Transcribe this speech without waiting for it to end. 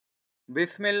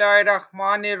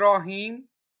Bismillahirrahmanirrahim.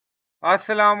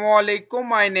 Assalamualaikum.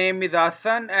 My name is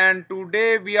Hassan and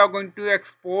today we are going to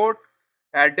export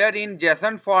header in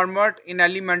JSON format in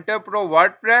Elementor Pro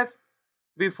WordPress.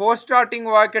 Before starting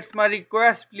work, it's my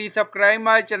request, please subscribe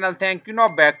my channel. Thank you.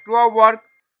 Now back to our work.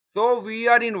 So we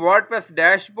are in WordPress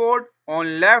dashboard.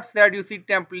 On left side you see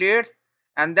templates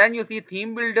and then you see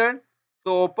theme builder.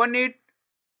 So open it.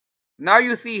 Now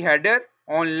you see header.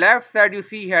 On left side you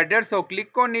see header, so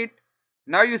click on it.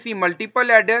 Now you see multiple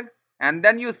header and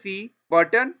then you see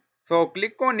button, so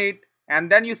click on it,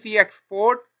 and then you see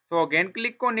export, so again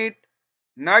click on it.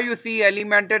 Now you see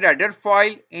Elementor header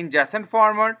file in JSON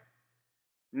format.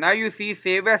 Now you see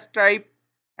save as type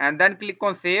and then click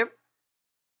on save.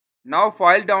 Now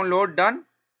file download done.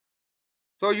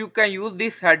 So you can use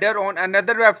this header on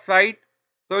another website.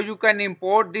 So you can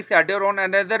import this header on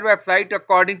another website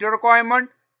according to requirement.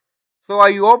 So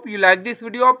I hope you like this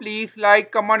video. Please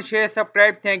like, comment, share,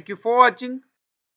 subscribe. Thank you for watching.